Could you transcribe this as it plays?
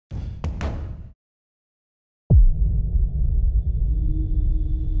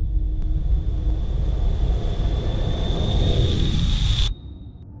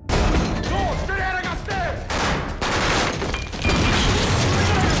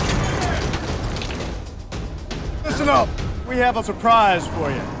up! We have a surprise for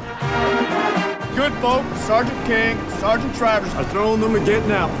you. Good folk, Sergeant King, Sergeant Travers are throwing them a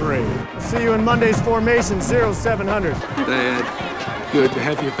getting out parade. See you in Monday's formation 0700. Dad, good to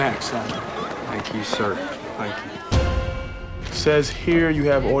have you back, son. Thank you, sir. Thank you. Says here you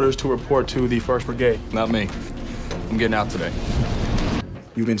have orders to report to the 1st Brigade. Not me. I'm getting out today.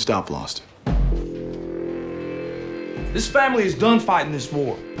 You didn't stop Lost. This family is done fighting this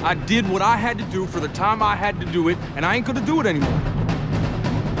war. I did what I had to do for the time I had to do it, and I ain't gonna do it anymore.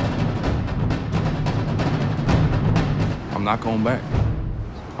 I'm not going back.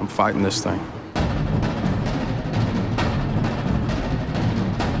 I'm fighting this thing.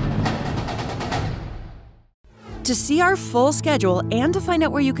 To see our full schedule and to find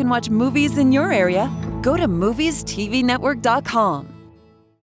out where you can watch movies in your area, go to moviestvnetwork.com.